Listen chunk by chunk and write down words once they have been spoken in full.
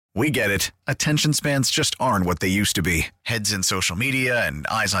We get it. Attention spans just aren't what they used to be. Heads in social media and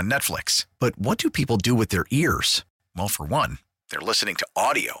eyes on Netflix. But what do people do with their ears? Well, for one, they're listening to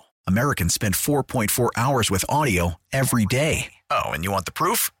audio. Americans spend 4.4 hours with audio every day. Oh, and you want the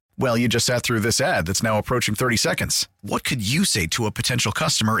proof? Well, you just sat through this ad that's now approaching 30 seconds. What could you say to a potential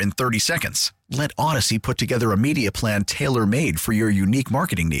customer in 30 seconds? Let Odyssey put together a media plan tailor-made for your unique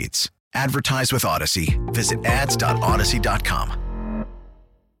marketing needs. Advertise with Odyssey. Visit ads.odyssey.com.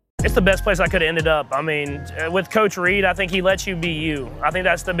 It's the best place I could have ended up. I mean, with Coach Reed, I think he lets you be you. I think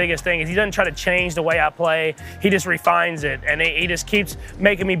that's the biggest thing. Is he doesn't try to change the way I play. He just refines it, and he just keeps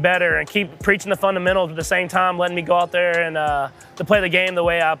making me better and keep preaching the fundamentals at the same time, letting me go out there and to play the game the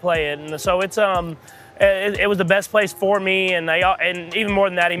way I play it. And so it was the best place for me, and even more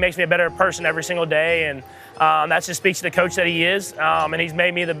than that, he makes me a better person every single day, and that just speaks to the coach that he is, and he's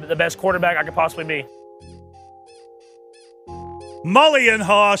made me the best quarterback I could possibly be. Mulligan,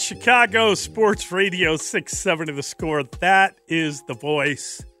 Haugh, Chicago Sports Radio 670 The Score. That is the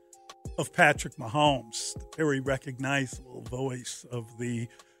voice of Patrick Mahomes, the very recognizable voice of the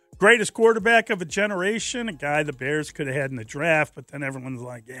greatest quarterback of a generation, a guy the Bears could have had in the draft, but then everyone's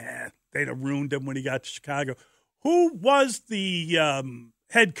like, yeah, they'd have ruined him when he got to Chicago. Who was the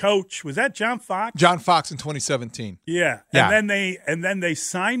head coach? Was that John Fox? John Fox in 2017. Yeah. And then they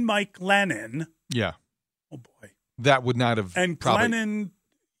signed Mike Glennon. Yeah. Oh, boy. That would not have Glennon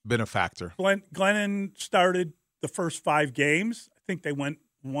been a factor. Glennon started the first 5 games. I think they went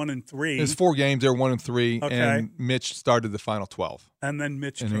 1-3. It was 4 games. They were 1-3, okay. And Mitch started the final 12. And then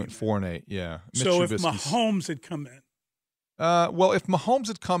Mitch and went 4-8. Yeah. Mitch so Trubisky's. If Mahomes had come in, well, if Mahomes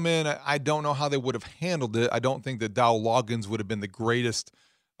had come in, I don't know how they would have handled it. I don't think that Dow Loggins would have been the greatest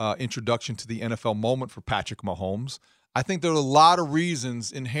introduction to the NFL moment for Patrick Mahomes. I think there are a lot of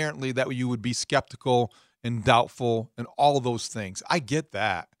reasons inherently that you would be skeptical and doubtful and all of those things. I get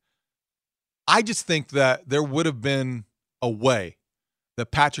that. I just think that there would have been a way that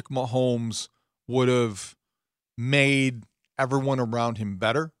Patrick Mahomes would have made everyone around him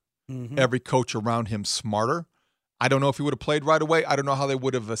better, every coach around him smarter. I don't know if he would have played right away. I don't know how they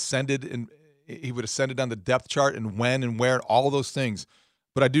would have ascended, and he would have ascended on the depth chart and when and where and all of those things.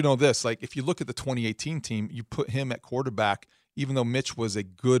 But I do know this, like if you look at the 2018 team, you put him at quarterback, even though Mitch was a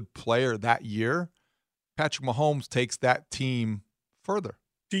good player that year, Patrick Mahomes takes that team further.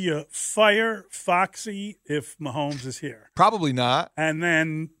 Do you fire Foxy if Mahomes is here? Probably not. And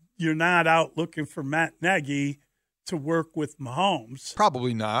then you're not out looking for Matt Nagy to work with Mahomes?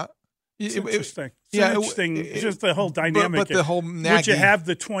 Probably not. It's interesting. It's just the whole dynamic. But the whole Nagy. Would you have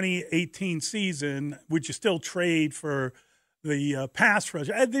the 2018 season? Would you still trade for the pass rush?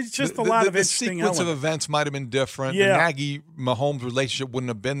 There's just a lot of interesting sequence elements. of events might have been different. Yeah. The Nagy-Mahomes relationship wouldn't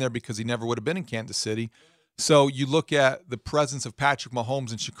have been there because he never would have been in Kansas City. So you look at the presence of Patrick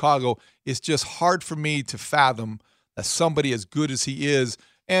Mahomes in Chicago, it's just hard for me to fathom that somebody as good as he is,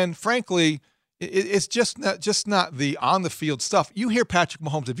 and frankly, it's just not the on-the-field stuff. You hear Patrick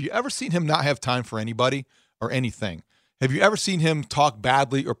Mahomes, have you ever seen him not have time for anybody or anything? Have you ever seen him talk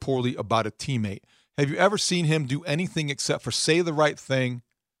badly or poorly about a teammate? Have you ever seen him do anything except for say the right thing,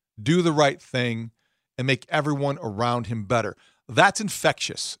 do the right thing, and make everyone around him better? That's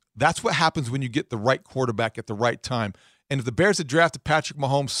infectious. That's what happens when you get the right quarterback at the right time. And if the Bears had drafted Patrick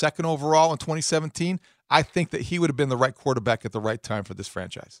Mahomes second overall in 2017, I think that he would have been the right quarterback at the right time for this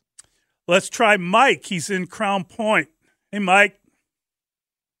franchise. Let's try Mike. He's in Crown Point. Hey, Mike.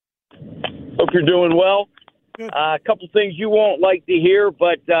 Hope you're doing well. A couple things you won't like to hear,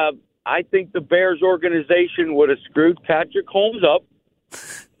 but I think the Bears organization would have screwed Patrick Mahomes up.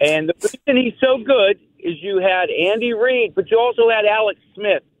 And the reason he's so good is you had Andy Reid, but you also had Alex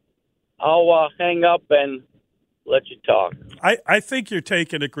Smith. I'll hang up and let you talk. I think you're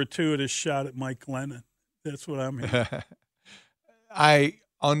taking a gratuitous shot at Mike Glennon. That's what I'm hearing. I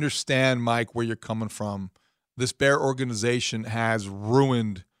understand, Mike, where you're coming from. This Bear organization has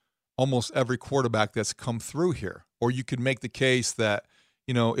ruined almost every quarterback that's come through here. Or you could make the case that,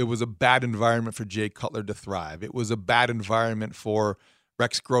 it was a bad environment for Jay Cutler to thrive. It was a bad environment for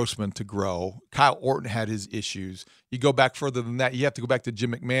Rex Grossman to grow. Kyle Orton had his issues. You go back further than that, you have to go back to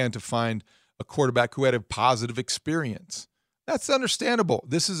Jim McMahon to find a quarterback who had a positive experience. That's understandable.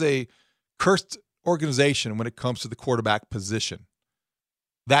 This is a cursed organization when it comes to the quarterback position.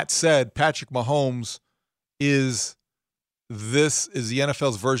 That said, Patrick Mahomes is the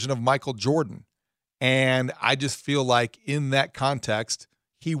NFL's version of Michael Jordan. And I just feel like in that context,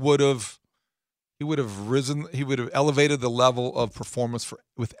 he would have risen, he would have elevated the level of performance for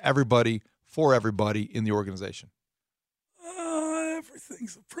everybody in the organization.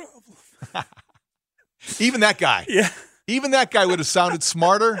 Everything's a problem. Even that guy. Yeah. Even that guy would have sounded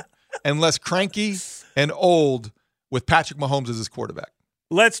smarter and less cranky and old with Patrick Mahomes as his quarterback.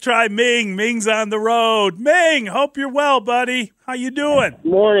 Let's try Ming. Ming's on the road. Ming, hope you're well, buddy. How you doing?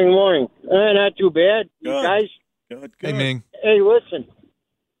 Morning. Not too bad. You Good. guys? Good. Hey, Ming. Hey, listen.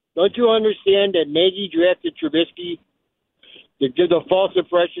 Don't you understand that Nagy drafted Trubisky to give the false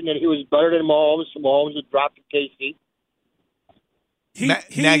impression that he was better than Mahomes, so Mahomes would drop to KC?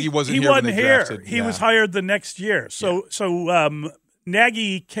 Nagy wasn't here when they drafted. He was hired the next year. So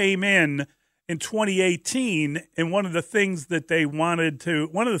Nagy came in 2018, and one of the things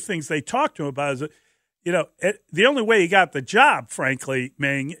they talked to him about is that, the only way he got the job, frankly,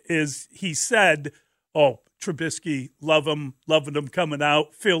 Ming, is he said, Trubisky, loving him coming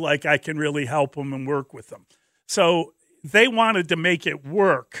out, feel like I can really help him and work with him. So they wanted to make it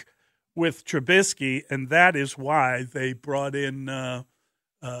work with Trubisky, and that is why they brought in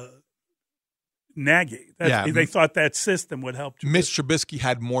Nagy. They thought that system would help Trubisky. Mitch Trubisky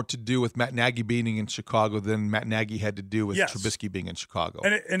had more to do with Matt Nagy being in Chicago than Matt Nagy had to do with Trubisky being in Chicago.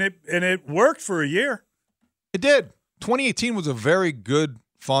 And it worked for a year. It did. 2018 was a very good,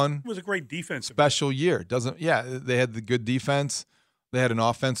 fun. It was a great defense. Special year. They had the good defense. They had an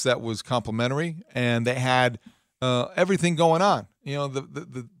offense that was complementary, and they had everything going on.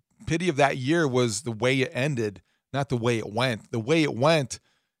 The pity of that year was the way it ended, not the way it went. The way it went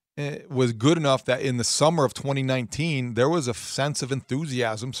was good enough that in the summer of 2019, there was a sense of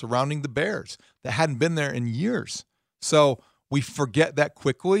enthusiasm surrounding the Bears that hadn't been there in years. So we forget that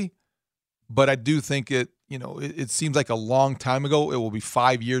quickly, but I do think it seems like a long time ago. It will be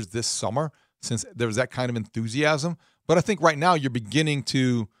 5 years this summer since there was that kind of enthusiasm. But I think right now you're beginning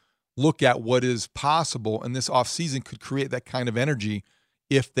to look at what is possible, and this offseason could create that kind of energy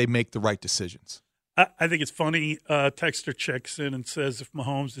if they make the right decisions. I think it's funny. Texter checks in and says, if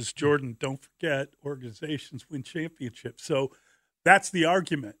Mahomes is Jordan, don't forget organizations win championships. So that's the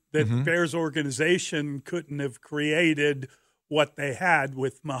argument, that the Bears organization couldn't have created what they had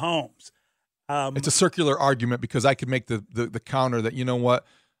with Mahomes. It's a circular argument because I could make the counter that, you know what,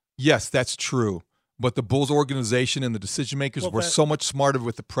 yes, that's true. But the Bulls organization and the decision makers were so much smarter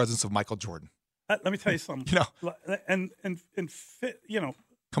with the presence of Michael Jordan. Let me tell you something.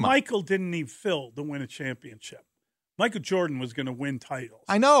 Come on. Michael didn't need Phil to win a championship. Michael Jordan was going to win titles.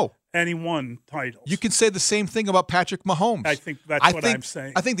 I know. And he won titles. You can say the same thing about Patrick Mahomes. I think that's what I'm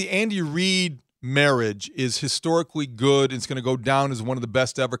saying. I think the Andy Reid marriage is historically good. It's going to go down as one of the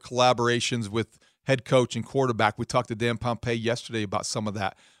best ever collaborations with head coach and quarterback. We talked to Dan Pompei yesterday about some of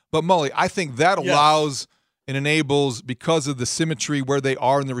that. But, Mully, I think that allows and enables, because of the symmetry where they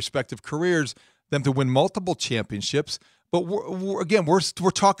are in their respective careers, them to win multiple championships. But,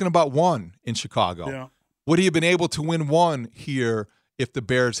 we're talking about one in Chicago. Yeah. Would he have been able to win one here if the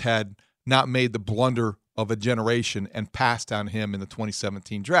Bears had not made the blunder of a generation and passed on him in the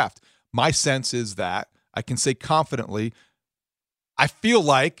 2017 draft? My sense is that I can say confidently, I feel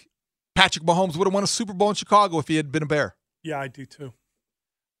like Patrick Mahomes would have won a Super Bowl in Chicago if he had been a Bear. Yeah, I do too.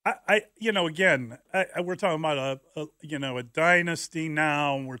 We're talking about a dynasty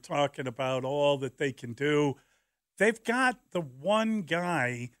now, and we're talking about all that they can do. They've got the one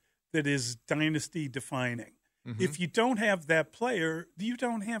guy that is dynasty defining. Mm-hmm. If you don't have that player, you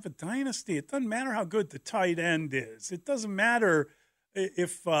don't have a dynasty. It doesn't matter how good the tight end is. It doesn't matter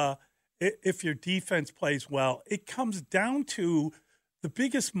if your defense plays well. It comes down to the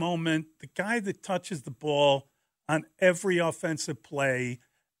biggest moment, the guy that touches the ball on every offensive play,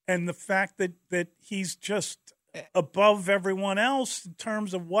 and the fact that he's just above everyone else in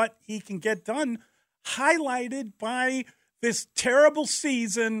terms of what he can get done, highlighted by this terrible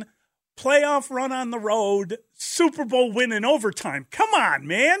season, playoff run on the road, Super Bowl win in overtime. Come on,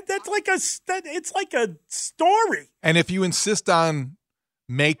 man. That's it's like a story. And if you insist on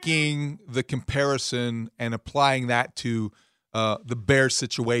making the comparison and applying that to the Bears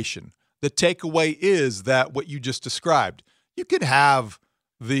situation, the takeaway is that what you just described, you can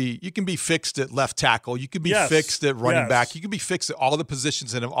be fixed at left tackle. You can be fixed at running back. You can be fixed at all the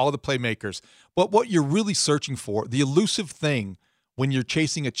positions and all the playmakers. But what you're really searching for, the elusive thing when you're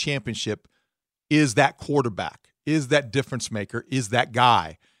chasing a championship, is that quarterback, is that difference maker, is that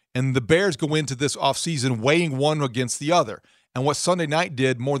guy. And the Bears go into this offseason weighing one against the other. And what Sunday night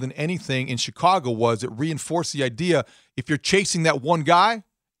did more than anything in Chicago was it reinforced the idea, if you're chasing that one guy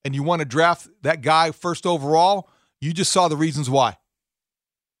and you want to draft that guy first overall, you just saw the reasons why.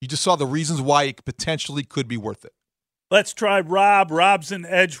 You just saw the reasons why it potentially could be worth it. Let's try Rob. Rob's in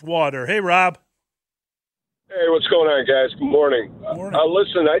Edgewater. Hey, Rob. Hey, what's going on, guys? Good morning.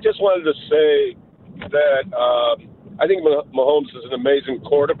 Listen, I just wanted to say that I think Mahomes is an amazing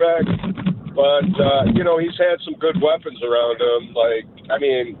quarterback, But, he's had some good weapons around him.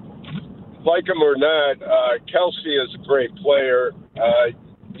 Like him or not, Kelsey is a great player.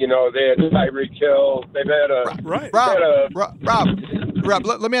 They had Tyreek Hill. They've had Rob,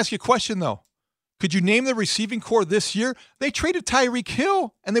 let me ask you a question, though. Could you name the receiving core this year? They traded Tyreek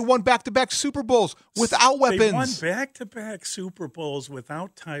Hill, and they won back-to-back Super Bowls without weapons. They won back-to-back Super Bowls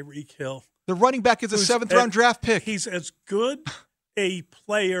without Tyreek Hill. The running back is a seventh-round draft pick. He's as good a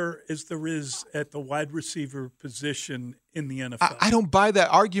player as there is at the wide receiver position in the NFL. I don't buy that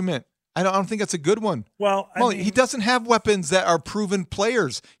argument. I don't think that's a good one. Well, he doesn't have weapons that are proven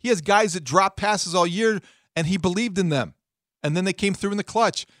players. He has guys that drop passes all year, and he believed in them. And then they came through in the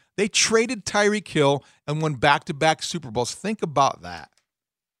clutch. They traded Tyreek Hill and won back-to-back Super Bowls. Think about that.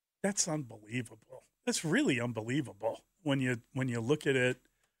 That's unbelievable. That's really unbelievable when you look at it.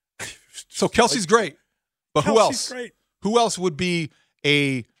 So Kelsey's great, but who else? Great. Who else would be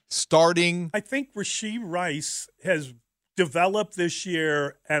a starting? I think Rashee Rice has developed this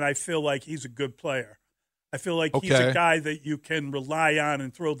year, and I feel like he's a good player. I feel like he's a guy that you can rely on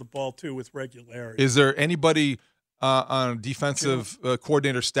and throw the ball to with regularity. Is there anybody on defensive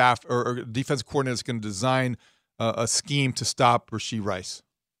coordinator staff or defensive coordinator that's going to design a scheme to stop Rashee Rice?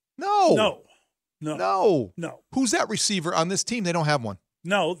 No. Who's that receiver on this team? They don't have one.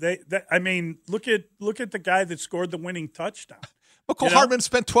 No, look at the guy that scored the winning touchdown. McCole Hardman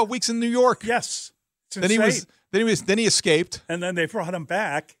spent 12 weeks in New York. Yes. Then he escaped. And then they brought him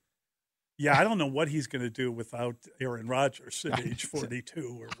back. Yeah, I don't know what he's going to do without Aaron Rodgers at age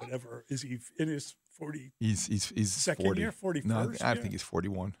 42 or whatever. Is he in his 40? He's second 40. year, 41st? No, I think he's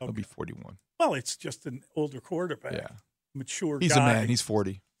 41. Okay. He'll be 41. Well, it's just an older quarterback. Yeah. Mature guy. He's a man. He's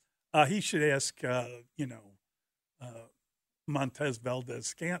 40. He should ask, Montez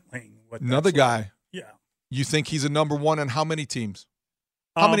Valdez-Scantling. Another guy. Yeah. You think he's a number one on how many teams?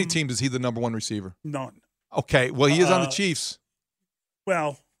 How many teams is he the number one receiver? None. Okay. Well, he is on the Chiefs.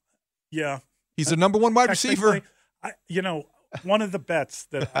 Well, yeah. He's the number one wide receiver. One of the bets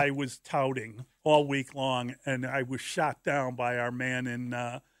that I was touting all week long, and I was shot down by our man in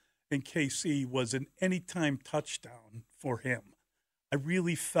KC, was an anytime touchdown for him. I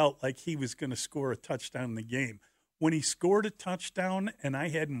really felt like he was going to score a touchdown in the game. When he scored a touchdown and I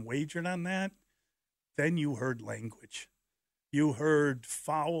hadn't wagered on that, then you heard language. You heard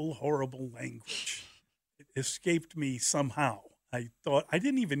foul, horrible language. It escaped me somehow. I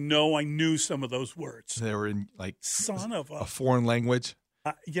didn't even know I knew some of those words. They were in son of a foreign language.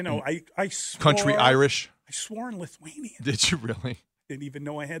 I swore, country Irish. I swore in Lithuanian. Did you really? Didn't even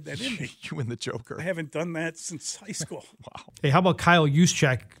know I had that in me. You and the Joker. I haven't done that since high school. Wow. Hey, how about Kyle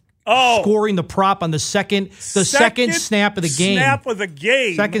Juszczyk scoring the prop on the second snap of the game?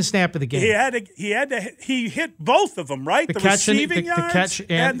 Second snap of the game. He hit both of them, right? The receiving yards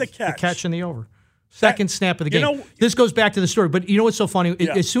and the catch. The catch and the over. Second snap of the game. This goes back to the story, but you know what's so funny?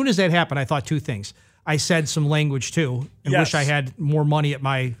 Yeah. As soon as that happened, I thought two things. I said some language too, and wish I had more money at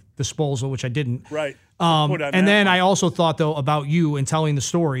my disposal, which I didn't. Right. And then I also thought, though, about you and telling the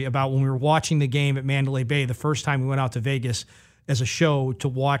story about when we were watching the game at Mandalay Bay, the first time we went out to Vegas as a show to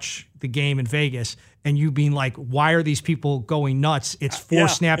watch the game in Vegas, and you being like, why are these people going nuts? It's four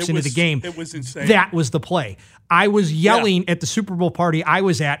snaps into the game. It was insane. That was the play. I was yelling at the Super Bowl party I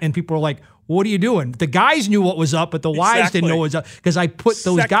was at, and people were like, what are you doing? The guys knew what was up, but the wives didn't know what was up because I put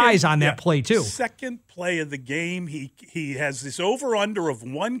those guys on that play too. Second play of the game, he has this over-under of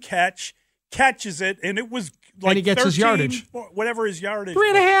one catch, catches it, and it was like and he gets 13, his yardage. Whatever his yardage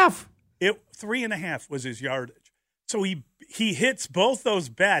 3.5. 3.5 was his yardage. So he hits both those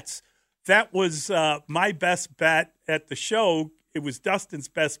bets. That was my best bet at the show. It was Dustin's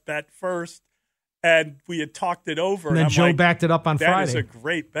best bet first. And we had talked it over. And then Joe backed it up on Friday. That is a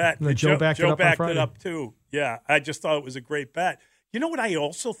great bet. And then Joe backed it up on Friday. It up too. Yeah, I just thought it was a great bet. You know what I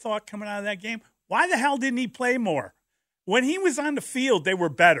also thought coming out of that game? Why the hell didn't he play more? When he was on the field, they were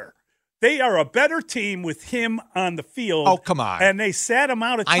better. They are a better team with him on the field. Oh, come on. And they sat him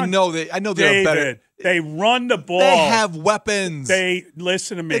out of I know they're better. They run the ball. They have weapons.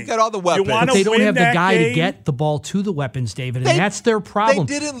 Listen to me. They've got all the weapons. But they don't have the guy to get the ball to the weapons, David, and that's their problem.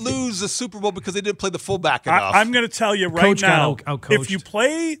 They didn't lose the Super Bowl because they didn't play the fullback enough. I'm going to tell you right Coach now, got outcoached. If you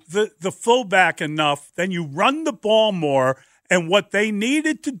play the fullback enough, then you run the ball more. And what they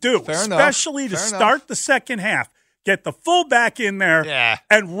needed to do, especially to start the second half, get the fullback in there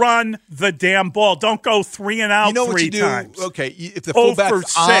and run the damn ball. Don't go 3 and out 3 times. You know what you do? Okay, if the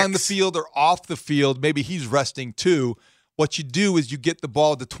fullback's on the field or off the field, maybe he's resting too. What you do is you get the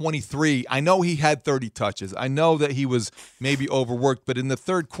ball to 23. I know he had 30 touches. I know that he was maybe overworked, but in the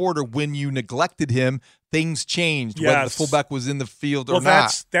third quarter when you neglected him, things changed, whether the fullback was in the field or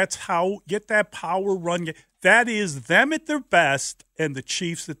not. That's how get that power run. That is them at their best and the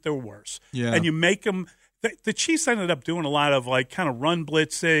Chiefs at their worst. Yeah. And you make them – the Chiefs ended up doing a lot of like kind of run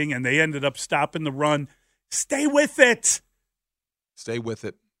blitzing, and they ended up stopping the run. Stay with it. Stay with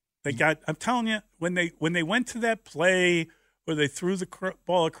it. I'm telling you, when they went to that play where they threw the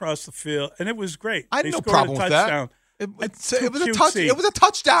ball across the field, and it was great. I had They no scored problem a with touchdown. that. It was a touchdown. It was a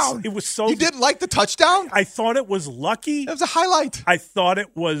touchdown. It was so. You didn't like the touchdown? I thought it was lucky. It was a highlight. I thought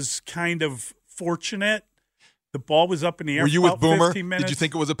it was kind of fortunate. The ball was up in the air. Were you for with about Boomer? 15 minutes. Did you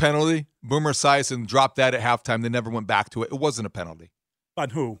think it was a penalty? Boomer Esiason dropped that at halftime. They never went back to it. It wasn't a penalty. On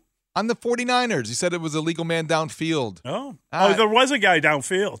who? On the 49ers. He said it was a legal man downfield. Oh, there was a guy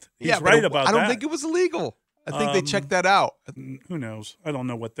downfield. He's right about that. I don't think it was illegal. I think they checked that out. Who knows? I don't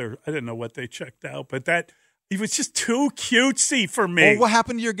know what I didn't know what they checked out, but it was just too cutesy for me. Well, what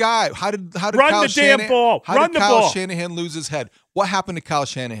happened to your guy? How did run Kyle the damn ball? How Run did the Kyle ball. Shanahan lose his head? What happened to Kyle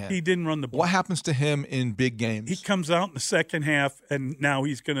Shanahan? He didn't run the ball. What happens to him in big games? He comes out in the second half, and now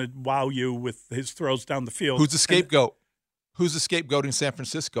he's going to wow you with his throws down the field. Who's the scapegoat? Who's the scapegoat in San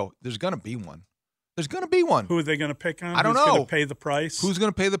Francisco? There's going to be one. There's going to be one. Who are they going to pick on? I don't know. Who's going to pay the price? Who's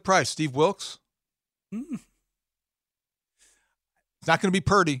going to pay the price? Steve Wilkes? It's not going to be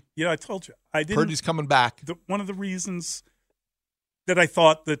Purdy. I told you. Purdy's coming back. One of the reasons that I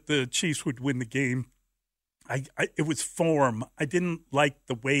thought that the Chiefs would win the game, it was form. I didn't like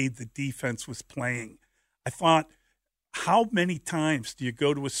the way the defense was playing. I thought, how many times do you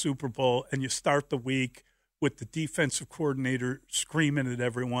go to a Super Bowl and you start the week with the defensive coordinator screaming at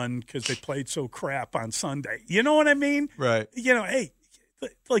everyone because they played so crap on Sunday? You know what I mean? Right. Hey,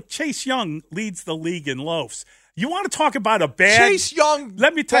 like Chase Young leads the league in loafs. You want to talk about a bad Chase Young?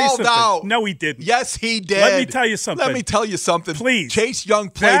 Let me tell you something. Out. No, he didn't. Yes, he did. Let me tell you something. Please. Chase Young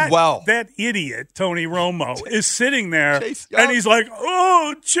played well. That idiot, Tony Romo, is sitting there, and he's like,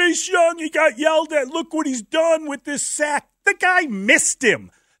 "Oh, Chase Young, he got yelled at. Look what he's done with this sack." The guy missed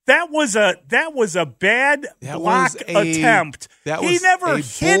him. That was a bad block attempt. He never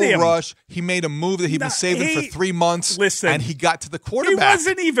hit him. Rush. He made a move that he'd been saving for 3 months. Listen, and he got to the quarterback. He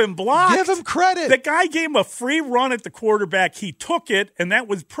wasn't even blocked. Give him credit. The guy gave him a free run at the quarterback. He took it, and that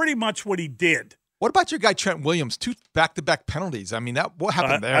was pretty much what he did. What about your guy Trent Williams? 2 back-to-back penalties. I mean, what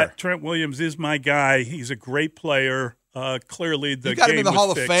happened there? Trent Williams is my guy. He's a great player. Clearly, the you got game him in the was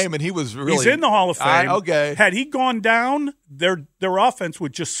Hall fixed. of Fame, and he was really. He's in the Hall of Fame. Okay. Had he gone down, their offense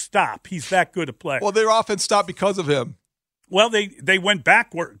would just stop. He's that good a player. Well, their offense stopped because of him. Well, they went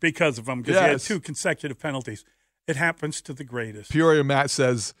backward because of him because he had Yes. 2 consecutive penalties. It happens to the greatest. Peoria Matt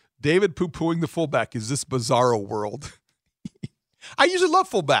says, David poo-pooing the fullback. Is this bizarro world? I usually love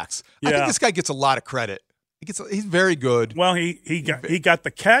fullbacks. I think this guy gets a lot of credit. He's very good. Well, he got the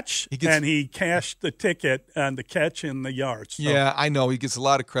catch, and he cashed the ticket on the catch in the yards. So yeah, I know. He gets a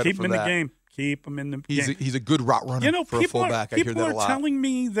lot of credit for that. Keep him in the game. Keep him in the game. He's a good route runner for a fullback. I hear that a lot. People are telling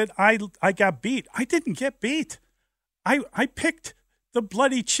me that I got beat. I didn't get beat. I picked the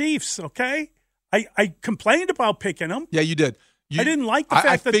bloody Chiefs, okay? I complained about picking them. Yeah, you did. I didn't like the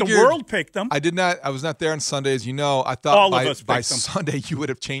fact that the world picked them. I did not. I was not there on Sunday, as you know. I thought by them. Sunday you would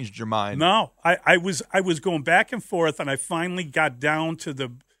have changed your mind. No, I was going back and forth, and I finally got down to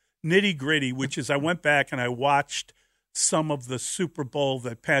the nitty-gritty, which is I went back and I watched some of the Super Bowl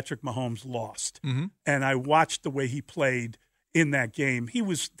that Patrick Mahomes lost, and I watched the way he played in that game. He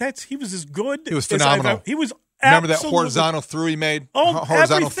was as good. It was phenomenal. He was. Remember that horizontal throw he made?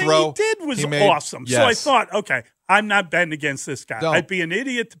 Horizontal throw he did was awesome. Yes. So I thought, okay, I'm not betting against this guy. I'd be an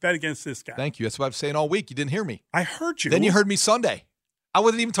idiot to bet against this guy. Thank you. That's what I'm saying all week. You didn't hear me. I heard you. Then you heard me Sunday. I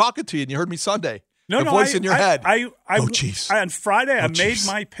wasn't even talking to you, and you heard me Sunday. The voice in your head. Chiefs. On Friday, I made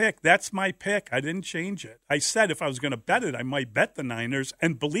my pick. That's my pick. I didn't change it. I said if I was going to bet it, I might bet the Niners.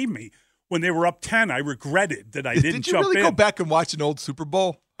 And believe me, when they were up 10, I regretted that I didn't jump in. Did you really go back and watch an old Super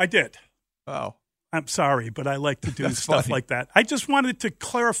Bowl? I did. Oh. I'm sorry, but I like to do stuff like that. I just wanted to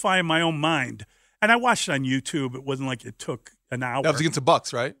clarify in my own mind. And I watched it on YouTube. It wasn't like it took an hour. That was against the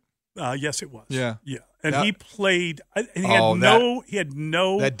Bucs, right? Yes, it was. Yeah. And he played. And he had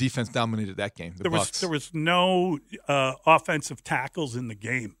no. That defense dominated that game. The Bucs. There was no offensive tackles in the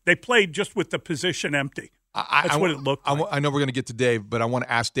game. They played just with the position empty. That's what it looked like. I know we're going to get to Dave, but I want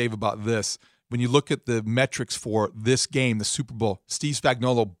to ask Dave about this. When you look at the metrics for this game, the Super Bowl, Steve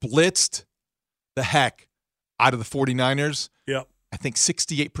Spagnuolo blitzed the heck out of the 49ers. Yep. I think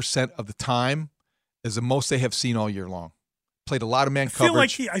 68% of the time is the most they have seen all year long. Played a lot of man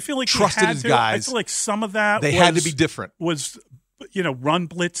coverage. I feel like trusted his guys. I feel like some of that had to be different. Was run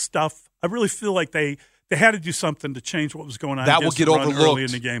blitz stuff. I really feel like they They had to do something to change what was going on. That will get overlooked early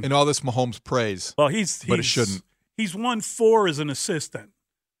in the game. in all this Mahomes praise. Well, but it shouldn't. He's won 4 as an assistant.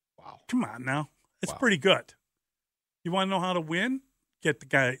 Wow. Come on now. It's Wow. pretty good. You want to know how to win? Get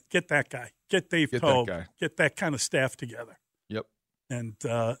that guy. Get Dave Tobe. Get that kind of staff together. Yep. And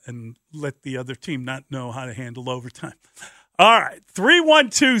let the other team not know how to handle overtime. All right.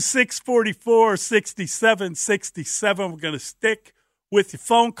 312-644-6767. We're going to stick with your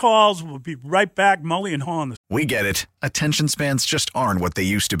phone calls. We'll be right back. Mully and Haugh. We get it. Attention spans just aren't what they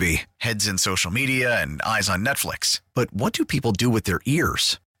used to be. Heads in social media and eyes on Netflix. But what do people do with their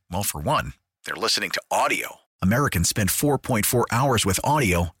ears? Well, for one, they're listening to audio. Americans spend 4.4 hours with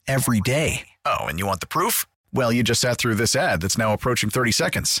audio every day. Oh, and you want the proof? Well, you just sat through this ad that's now approaching 30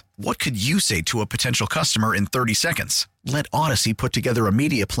 seconds. What could you say to a potential customer in 30 seconds? Let Odyssey put together a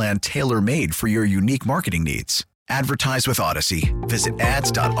media plan tailor-made for your unique marketing needs. Advertise with Odyssey. Visit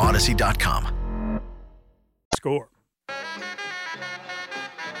ads.odyssey.com. Score.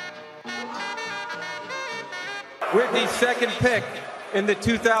 With the second pick in the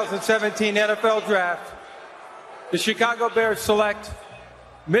 2017 NFL Draft, the Chicago Bears select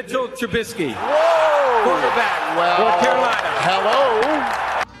Mitchell Trubisky, quarterback, North Carolina.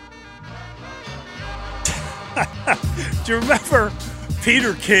 Do you remember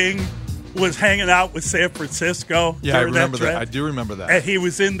Peter King was hanging out with San Francisco? Yeah, I remember that. I do remember that. And he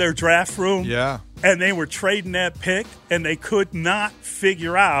was in their draft room. Yeah. And they were trading that pick, and they could not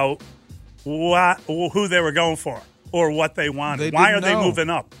figure out who they were going for or what they wanted. Why are they moving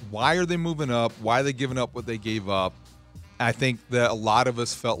up? Why are they moving up? Why are they giving up what they gave up? I think that a lot of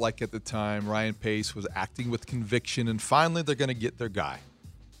us felt like at the time Ryan Pace was acting with conviction, and finally they're going to get their guy.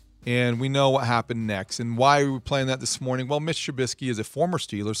 And we know what happened next. And why are we playing that this morning? Well, Mitch Trubisky is a former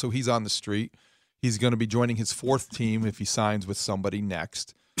Steeler, so he's on the street. He's going to be joining his 4th team if he signs with somebody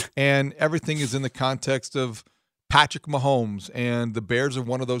next. And everything is in the context of Patrick Mahomes, and the Bears are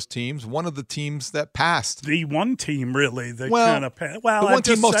one of those teams, one of the teams that passed. The one team, really, that well, kind of passed. Well, the one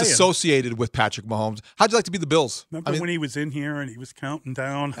team most associated with Patrick Mahomes. How'd you like to be the Bills? Remember when he was in here and he was counting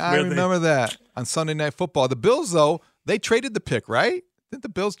down? I remember that on Sunday Night Football. The Bills, though, they traded the pick, right? The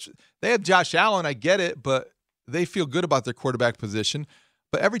Bills, they have Josh Allen, I get it, but they feel good about their quarterback position.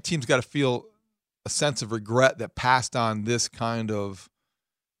 But every team's got to feel a sense of regret that passed on this kind of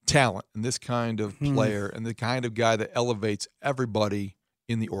talent and this kind of player and the kind of guy that elevates everybody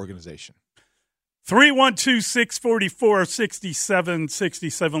in the organization.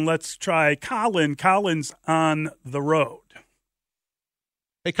 312-644-6767. Let's try Colin. Colin's on the road.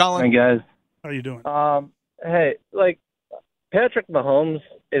 Hey, Colin. Hey, guys. How you doing? Hey, Patrick Mahomes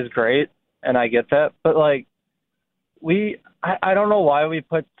is great, and I get that, but I don't know why we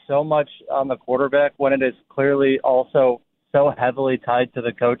put so much on the quarterback when it is clearly also so heavily tied to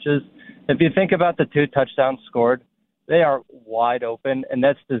the coaches. If you think about the 2 touchdowns scored, they are wide open, and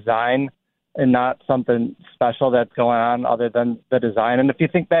that's design and not something special that's going on other than the design. And if you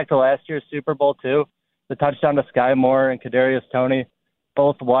think back to last year's Super Bowl too, the touchdown to Sky Moore and Kadarius Toney,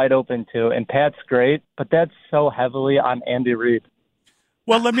 both wide open too. And Pat's great, but that's so heavily on Andy Reid.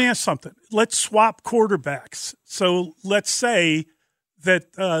 Well, let me ask something. Let's swap quarterbacks. So let's say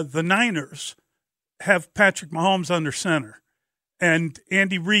that the Niners have Patrick Mahomes under center and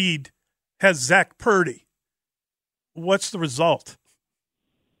Andy Reid has Zach Purdy. What's the result?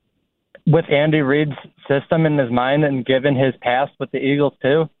 With Andy Reid's system in his mind and given his past with the Eagles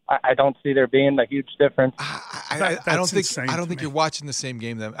too, I don't see there being a huge difference. I don't think you're watching the same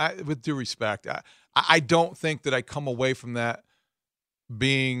game then. With due respect, I don't think that I come away from that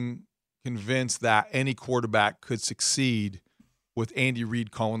being convinced that any quarterback could succeed with Andy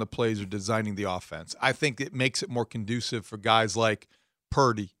Reid calling the plays or designing the offense. I think it makes it more conducive for guys like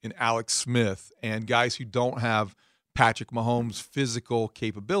Purdy and Alex Smith and guys who don't have Patrick Mahomes' physical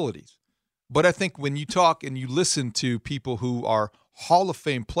capabilities. But I think when you talk and you listen to people who are Hall of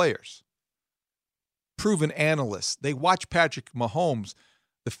Fame players, proven analysts, they watch Patrick Mahomes,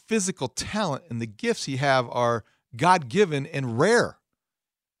 the physical talent and the gifts he have are God-given and rare.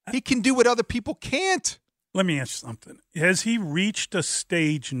 He can do what other people can't. Let me ask you something. Has he reached a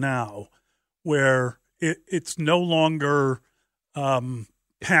stage now where it's no longer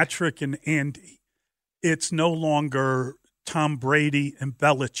Patrick and Andy? It's no longer Tom Brady and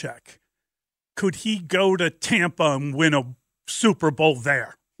Belichick. Could he go to Tampa and win a Super Bowl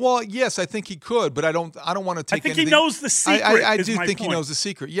there? Well, yes, I think he could, but I don't want to take. I think he knows the secret. I do think he knows the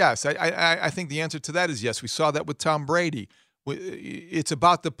secret. Yes, I think the answer to that is yes. We saw that with Tom Brady. It's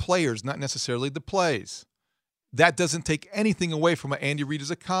about the players, not necessarily the plays. That doesn't take anything away from what Andy Reid has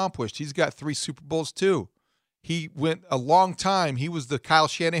accomplished. He's got 3 Super Bowls too. He went a long time. He was the Kyle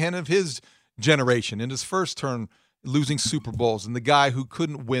Shanahan of his generation. In his first turn, losing Super Bowls, and the guy who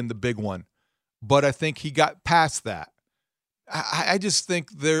couldn't win the big one. But I think he got past that. I just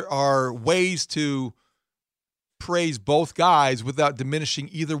think there are ways to praise both guys without diminishing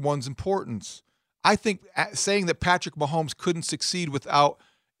either one's importance. I think saying that Patrick Mahomes couldn't succeed without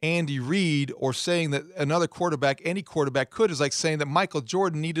Andy Reid, or saying that another quarterback, any quarterback could, is like saying that Michael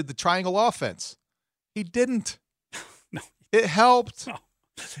Jordan needed the triangle offense. He didn't. No. It helped. No.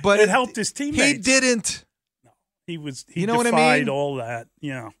 But it helped his teammates. He didn't. No. He you know defied what I mean? all that.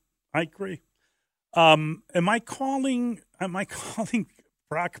 Yeah, I agree. Am I calling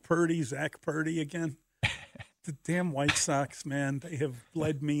Brock Purdy Zach Purdy again? The damn White Sox, man, they have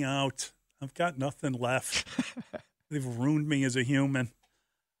bled me out. I've got nothing left. They've ruined me as a human.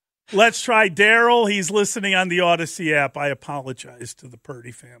 Let's try Daryl. He's listening on the Odyssey app. I apologize to the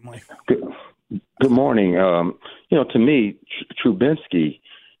Purdy family. Good morning. To me, Trubinsky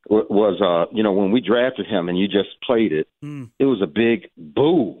was, when we drafted him and you just played it, it was a big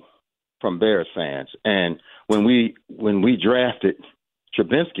boo from Bears fans. And when we drafted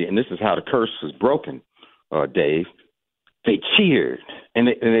Trubinsky, and this is how the curse was broken, Dave, they cheered, and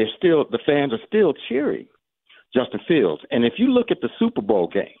the fans are still cheering Justin Fields. And if you look at the Super Bowl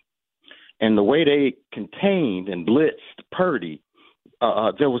game and the way they contained and blitzed Purdy,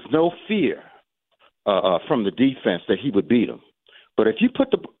 there was no fear from the defense that he would beat him. But if you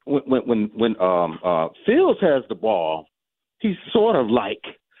put when Fields has the ball, he's sort of like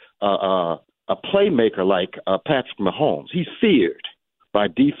a playmaker like Patrick Mahomes. He's feared by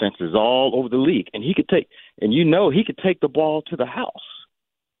defenses all over the league, and he could take the ball to the house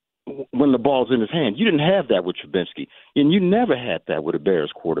when the ball's in his hand. You didn't have that with Trubinsky, and you never had that with a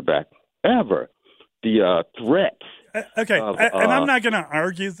Bears quarterback ever. The threat. Okay, and I'm not going to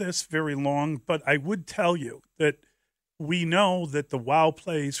argue this very long, but I would tell you that we know that the wow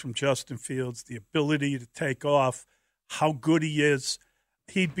plays from Justin Fields, the ability to take off, how good he is,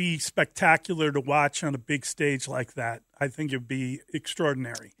 he'd be spectacular to watch on a big stage like that. I think it'd be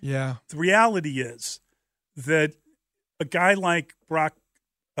extraordinary. Yeah. The reality is that a guy like Brock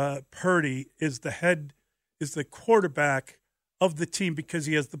Purdy is the quarterback of the team because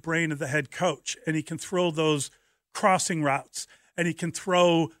he has the brain of the head coach, and he can throw those crossing routes, and he can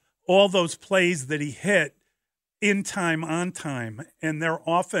throw all those plays that he hit in time, on time, and their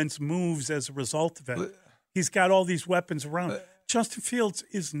offense moves as a result of it. He's got all these weapons around. Justin Fields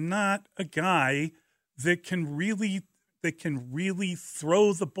is not a guy that can really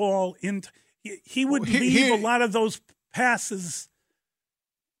throw the ball in. He would leave a lot of those passes.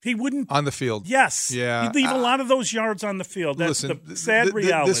 He wouldn't on the field. Yes, yeah. He'd leave a lot of those yards on the field. That's the sad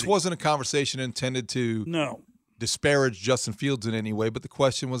reality. This wasn't a conversation intended to disparage Justin Fields in any way, but the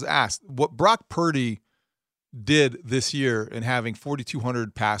question was asked: what Brock Purdy did this year in having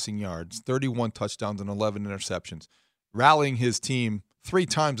 4,200 passing yards, 31 touchdowns, and 11 interceptions, rallying his team 3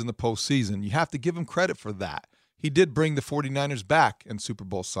 times in the postseason. You have to give him credit for that. He did bring the 49ers back in Super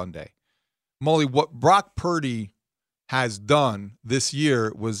Bowl Sunday. Mully, what Brock Purdy has done this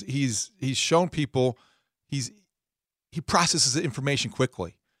year was he's shown people he processes information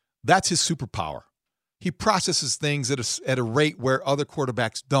quickly. That's his superpower. He processes things at a rate where other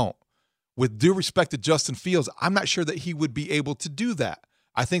quarterbacks don't. With due respect to Justin Fields, I'm not sure that he would be able to do that.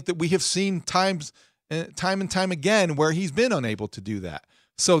 I think that we have seen time and time again where he's been unable to do that.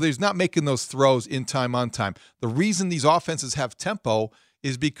 So there's not making those throws in time, on time. The reason these offenses have tempo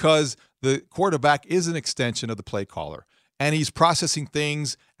is because the quarterback is an extension of the play caller, and he's processing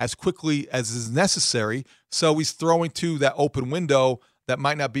things as quickly as is necessary. So he's throwing to that open window that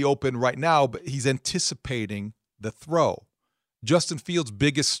might not be open right now, but he's anticipating the throw. Justin Fields'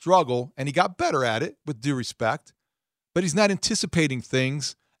 biggest struggle, and he got better at it with due respect, but he's not anticipating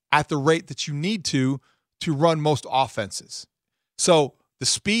things at the rate that you need to run most offenses. So the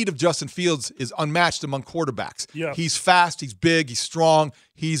speed of Justin Fields is unmatched among quarterbacks. Yeah. He's fast, he's big, he's strong,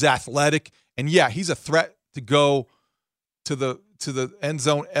 he's athletic, and yeah, he's a threat to go to the end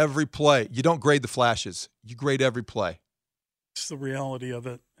zone every play. You don't grade the flashes. You grade every play. It's the reality of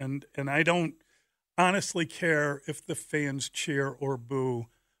it. And I don't honestly care if the fans cheer or boo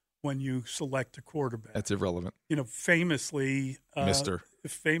when you select a quarterback. That's irrelevant. Famously,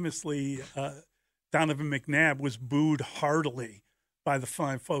 Donovan McNabb was booed heartily by the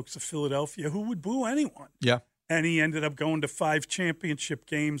fine folks of Philadelphia, who would boo anyone. Yeah. And he ended up going to 5 championship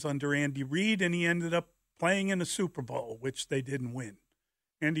games under Andy Reid, and he ended up playing in a Super Bowl, which they didn't win.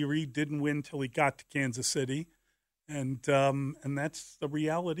 Andy Reid didn't win until he got to Kansas City. And that's the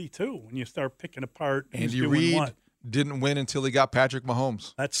reality, too, when you start picking apart who's Andy Reid didn't win until he got Patrick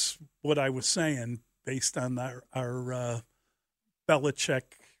Mahomes. That's what I was saying based on our Belichick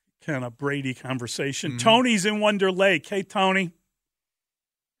kind of Brady conversation. Tony's in Wonder Lake. Hey, Tony.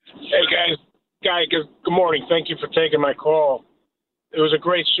 Hey, guys. Good morning. Thank you for taking my call. It was a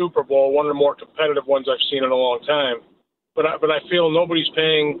great Super Bowl, one of the more competitive ones I've seen in a long time. But I feel nobody's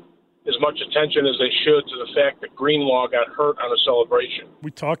paying as much attention as they should to the fact that Greenlaw got hurt on a celebration.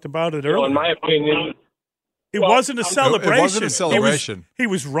 We talked about it earlier. In my opinion, it wasn't a celebration. It wasn't a celebration. He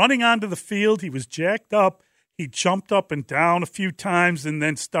was running onto the field. He was jacked up. He jumped up and down a few times and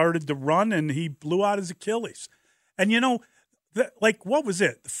then started to run, and he blew out his Achilles. And, what was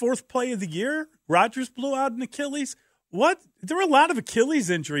it? The fourth play of the year? Rodgers blew out an Achilles? What? There were a lot of Achilles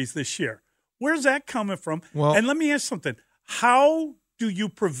injuries this year. Where's that coming from? Well, and let me ask something. How do you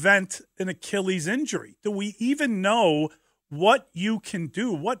prevent an Achilles injury? Do we even know what you can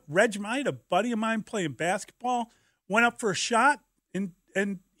do? What Reg Might, a buddy of mine playing basketball, went up for a shot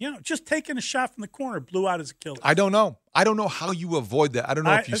and just taking a shot from the corner, blew out his Achilles. I don't know. I don't know how you avoid that. I don't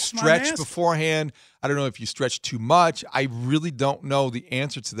know if you stretch beforehand. I don't know if you stretch too much. I really don't know the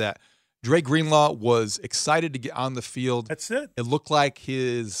answer to that. Dre Greenlaw was excited to get on the field. That's it. It looked like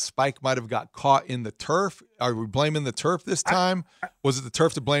his spike might have got caught in the turf. Are we blaming the turf this time? Was it the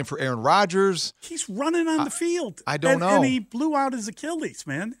turf to blame for Aaron Rodgers? He's running on the field. I don't know. And he blew out his Achilles,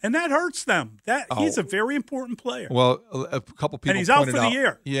 man. And that hurts them. He's a very important player. Well, a couple people and he's out for the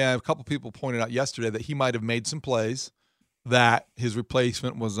year. Yeah, a couple people pointed out yesterday that he might have made some plays that his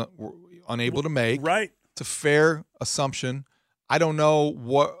replacement was unable to make. Right. It's a fair assumption. I don't know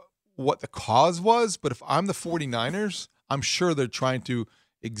what the cause was, but if I'm the 49ers, I'm sure they're trying to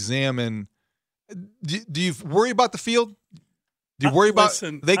examine. Do you worry about the field? Do you worry about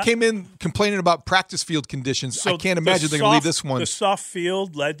they came in complaining about practice field conditions? So I can't imagine they're going to leave this one. The soft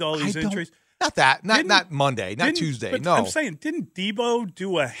field led to all these injuries. Not Monday, not Tuesday. No, I'm saying, didn't Debo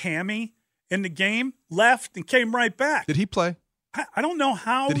do a hammy in the game? Left and came right back. Did he play? I don't know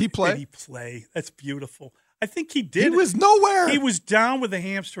how. Did he play? Did he play? That's beautiful. I think he did. He was nowhere. He was down with a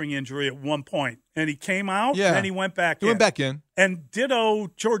hamstring injury at one point, and he came out, and he went back in. He went back in. And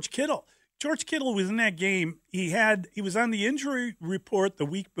ditto George Kittle. George Kittle was in that game. He was on the injury report the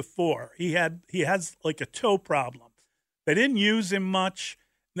week before. He has like a toe problem. They didn't use him much.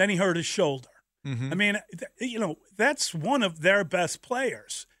 Then he hurt his shoulder. Mm-hmm. I mean, that's one of their best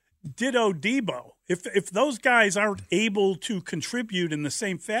players. Ditto Debo. If those guys aren't able to contribute in the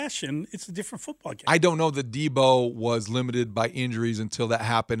same fashion, it's a different football game. I don't know that Debo was limited by injuries until that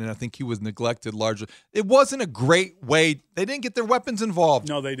happened, and I think he was neglected largely. It wasn't a great way. They didn't get their weapons involved.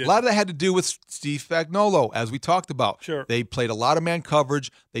 No, they didn't. A lot of that had to do with Steve Spagnuolo, as we talked about. Sure. They played a lot of man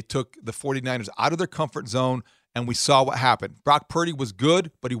coverage. They took the 49ers out of their comfort zone, and we saw what happened. Brock Purdy was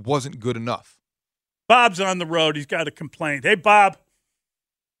good, but he wasn't good enough. Bob's on the road. He's got a complaint. Hey, Bob.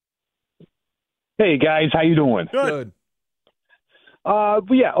 Hey, guys, how you doing? Good.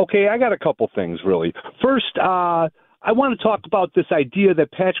 Yeah, okay, I got a couple things, really. First, I want to talk about this idea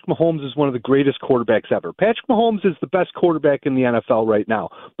that Patrick Mahomes is one of the greatest quarterbacks ever. Patrick Mahomes is the best quarterback in the NFL right now.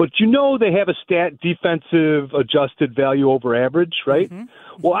 But they have a stat defensive adjusted value over average, right? Mm-hmm.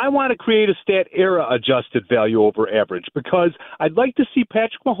 Well, I want to create a stat era adjusted value over average because I'd like to see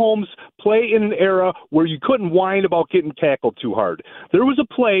Patrick Mahomes play in an era where you couldn't whine about getting tackled too hard. There was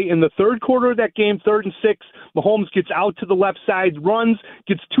a play in the third quarter of that game, 3rd and 6. Mahomes gets out to the left side, runs,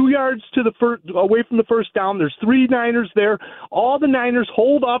 gets 2 yards to the away from the first down. There's 3 Niners there. All the Niners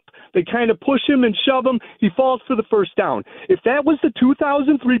hold up. They kind of push him and shove him. He falls for the first down. If that was the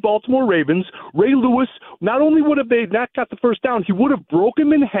 2003 Baltimore Ravens, Ray Lewis, not only would have they not got the first down, he would have broken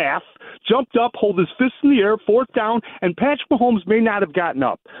him in half, jumped up, hold his fist in the air, 4th down, and Patrick Mahomes may not have gotten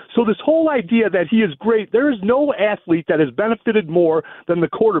up. So this whole idea that he is great, there is no athlete that has benefited more than the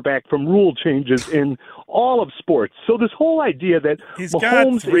quarterback from rule changes in all of sports. So this whole idea that he's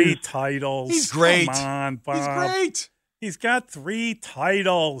Mahomes got 3 titles. He's great. Come on, Bob. He's great. He's got 3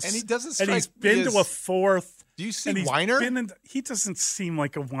 titles. And he doesn't strike and he's been to a 4th. Do you see whiner? He doesn't seem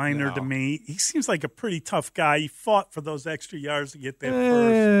like a whiner to me. He seems like a pretty tough guy. He fought for those extra yards to get there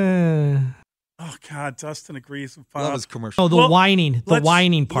first. Oh, God, Dustin agrees with Bob. Love his commercial. Oh, the whining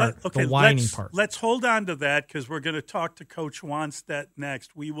part. Okay, the whining part. Let's hold on to that because we're going to talk to Coach Wannstedt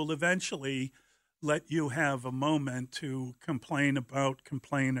next. We will eventually let you have a moment to complain about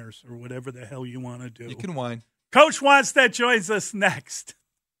complainers or whatever the hell you want to do. You can whine. Coach Wannstedt joins us next,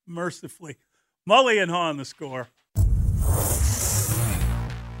 mercifully. Mulligan Haugh on the score.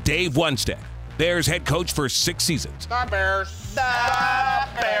 Dave Wannstedt, Bears head coach for 6 seasons. The Bears. The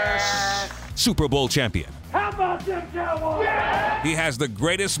Bears. Super Bowl champion. How about them Cowboys? Yeah! He has the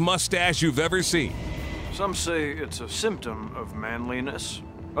greatest mustache you've ever seen. Some say it's a symptom of manliness.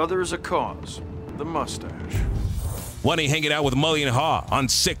 Others a cause. The mustache. Wannstedt hanging out with Mulligan and Haugh on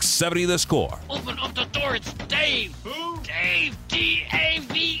 670 The Score. Open up the door. It's Dave. Who? Dave.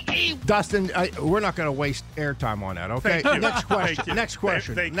 D-A-V-E. Dustin, we're not going to waste airtime on that, okay? Thank you. Next question. Thank you. Next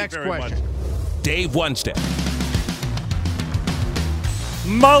question. Thank you Next very question. much. Dave Wannstedt.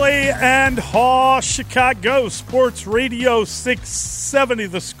 Mully and Haugh, Chicago Sports Radio 670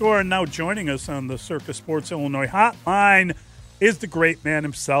 The Score. And now joining us on the Circa Sports Illinois hotline is the great man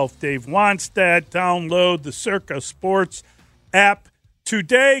himself, Dave Wannstedt. Download the Circa Sports app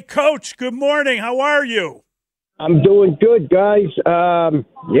today. Coach, good morning. How are you? I'm doing good, guys.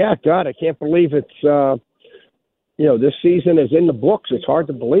 Yeah, God, I can't believe it's, this season is in the books. It's hard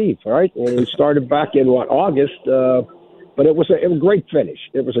to believe, right? When we started back in, August, but it was a great finish.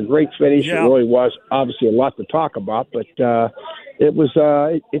 It was a great finish. Yeah. It really was. Obviously a lot to talk about, but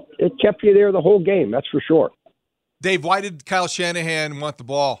it kept you there the whole game, that's for sure. Dave, why did Kyle Shanahan want the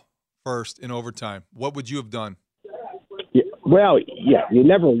ball first in overtime? What would you have done? Yeah, you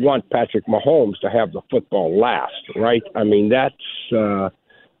never want Patrick Mahomes to have the football last, right? I mean, I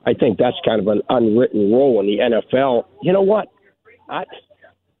think that's kind of an unwritten rule in the NFL. You know what?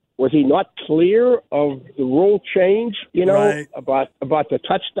 Was he not clear of the rule change, right, about the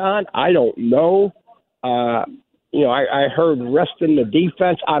touchdown? I don't know. I heard resting the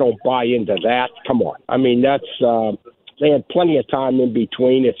defense. I don't buy into that. Come on. I mean, they had plenty of time in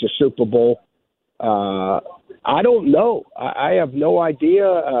between. It's a Super Bowl. I don't know. I have no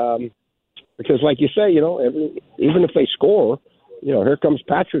idea because, like you say, even if they score, here comes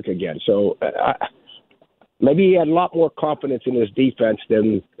Patrick again. So maybe he had a lot more confidence in his defense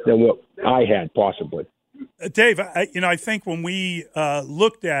than what I had possibly. Dave, I think when we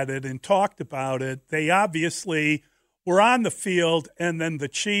looked at it and talked about it, they obviously were on the field, and then the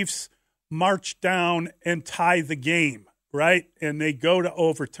Chiefs march down and tie the game, right? And they go to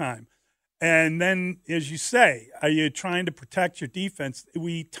overtime. And then, as you say, are you trying to protect your defense?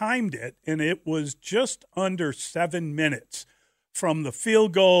 We timed it, and it was just under 7 minutes from the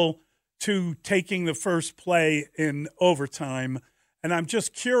field goal to taking the first play in overtime. And I'm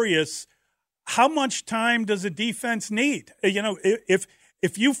just curious, how much time does a defense need?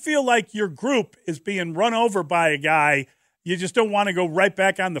 If you feel like your group is being run over by a guy, you just don't want to go right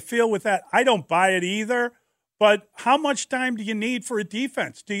back on the field with that. I don't buy it either. But how much time do you need for a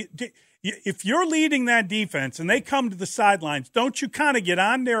defense? If you're leading that defense and they come to the sidelines, don't you kind of get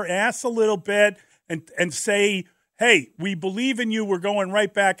on their ass a little bit and say, hey, we believe in you, we're going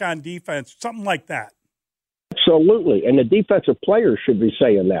right back on defense, something like that? Absolutely. And the defensive players should be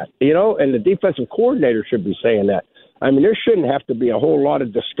saying that, and the defensive coordinator should be saying that. I mean, there shouldn't have to be a whole lot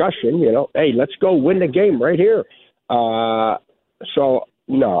of discussion, hey, let's go win the game right here.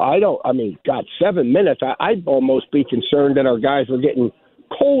 No, I don't. I mean, God, 7 minutes, I'd almost be concerned that our guys were getting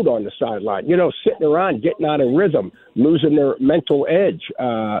cold on the sideline, sitting around, getting out of rhythm, losing their mental edge.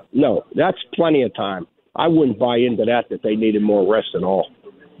 No, that's plenty of time. I wouldn't buy into that they needed more rest at all.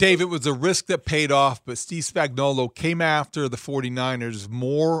 Dave, it was a risk that paid off, but Steve Spagnuolo came after the 49ers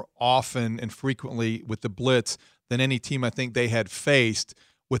more often and frequently with the blitz than any team I think they had faced.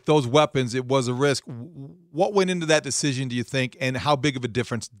 With those weapons, it was a risk. What went into that decision, do you think, and how big of a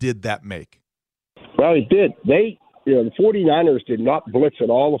difference did that make? Well, it did. The 49ers did not blitz at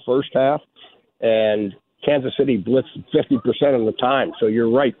all the first half, and Kansas City blitzed 50% of the time. So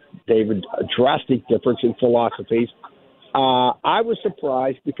you're right, David, a drastic difference in philosophies. I was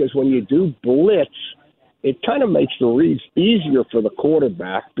surprised because when you do blitz, it kind of makes the reads easier for the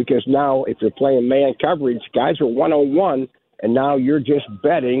quarterback because now if you're playing man coverage, guys are one-on-one, and now you're just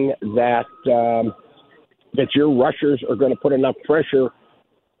betting that your rushers are going to put enough pressure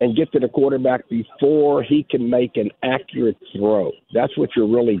and get to the quarterback before he can make an accurate throw. That's what you're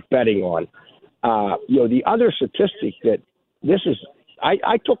really betting on. The other statistic that this is,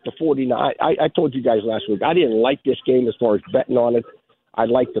 I took the 49. I told you guys last week, I didn't like this game as far as betting on it. I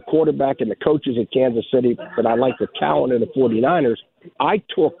like the quarterback and the coaches at Kansas City, but I like the talent of the 49ers. I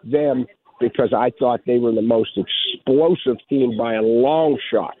took them because I thought they were the most explosive team by a long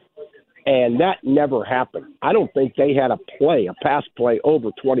shot. And that never happened. I don't think they had a pass play over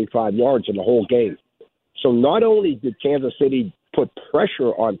 25 yards in the whole game. So not only did Kansas City put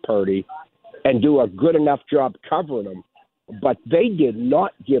pressure on Purdy and do a good enough job covering him, but they did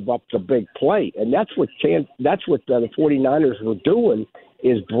not give up the big play. And that's what the 49ers were doing,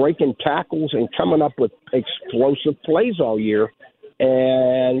 is breaking tackles and coming up with explosive plays all year.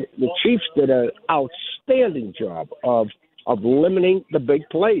 And the Chiefs did an outstanding job of limiting the big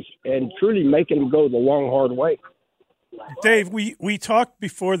plays and truly making them go the long, hard way. Dave, we talked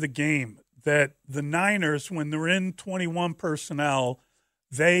before the game that the Niners, when they're in 21 personnel,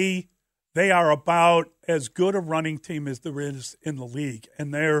 they they are about as good a running team as there is in the league,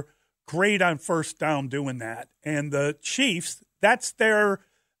 and they're great on first down doing that. And the Chiefs, that's their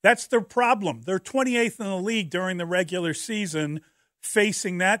problem. They're 28th in the league during the regular season,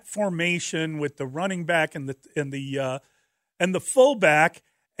 facing that formation with the running back and the fullback.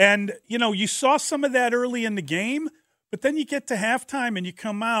 And you saw some of that early in the game, but then you get to halftime and you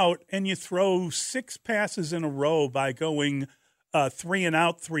come out and you throw 6 passes in a row by going 3 and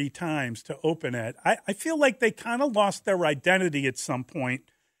out 3 times to open it. I feel like they kind of lost their identity at some point.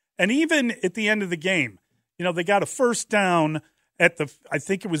 And even at the end of the game, they got a first down I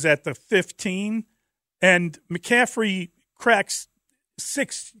think it was at the 15, and McCaffrey cracks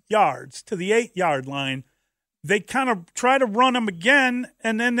 6 yards to the 8-yard line. They kind of try to run him again,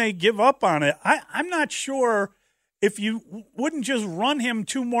 and then they give up on it. I'm not sure if you wouldn't just run him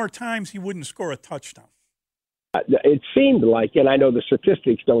 2 more times, he wouldn't score a touchdown. It seemed like, and I know the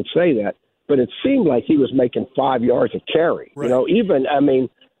statistics don't say that, but it seemed like he was making 5 yards a carry. Right.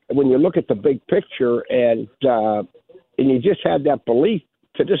 When you look at the big picture and you just had that belief,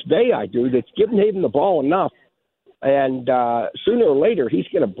 to this day I do, that's giving him the ball enough, and sooner or later he's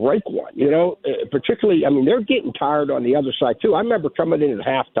going to break one, particularly, they're getting tired on the other side too. I remember coming in at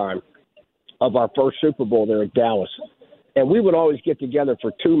halftime of our first Super Bowl there at Dallas, and we would always get together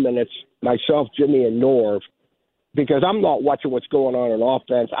for 2 minutes, myself, Jimmy, and Norv, because I'm not watching what's going on in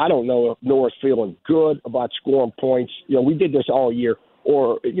offense. I don't know if Norv's feeling good about scoring points. We did this all year.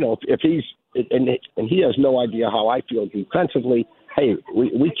 Or, if he's and he has no idea how I feel defensively, hey,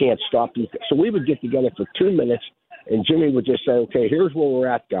 we can't stop you. So we would get together for 2 minutes, and Jimmy would just say, okay, here's where we're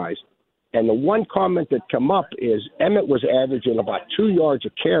at, guys. And the one comment that come up is Emmett was averaging about 2 yards a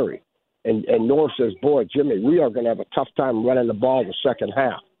carry. And Norv says, boy, Jimmy, we are going to have a tough time running the ball the second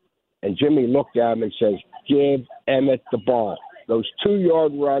half. And Jimmy looked at him and says, give Emmett the ball. Those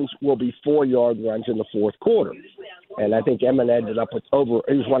 2-yard runs will be 4-yard runs in the fourth quarter. And I think Emmett ended up with he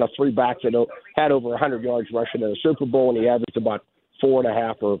was one of 3 backs that had over 100 yards rushing in the Super Bowl, and he averaged about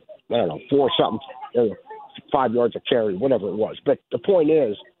 4.5 or, 4 something, 5 yards a carry, whatever it was. But the point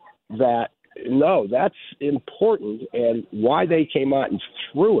is that, no, that's important, and why they came out and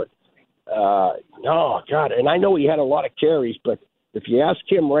threw it. Oh, God, and I know he had a lot of carries, but if you ask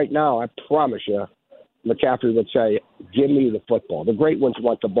him right now, I promise you, McCaffrey would say, give me the football. The great ones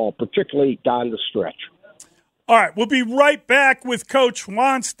want the ball, particularly down the stretch. All right, we'll be right back with Coach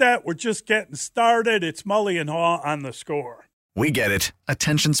Wannstedt. We're just getting started. It's Mulligan and Haugh on The Score. We get it.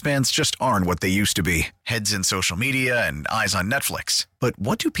 Attention spans just aren't what they used to be. Heads in social media and eyes on Netflix. But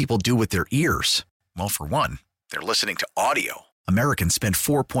what do people do with their ears? Well, for one, they're listening to audio. Americans spend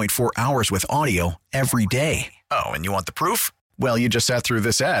 4.4 hours with audio every day. Oh, and you want the proof? Well, you just sat through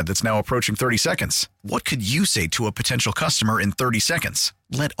this ad that's now approaching 30 seconds. What could you say to a potential customer in 30 seconds?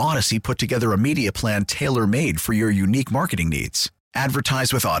 Let Odyssey put together a media plan tailor-made for your unique marketing needs.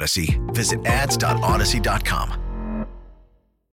 Advertise with Odyssey. Visit ads.odyssey.com.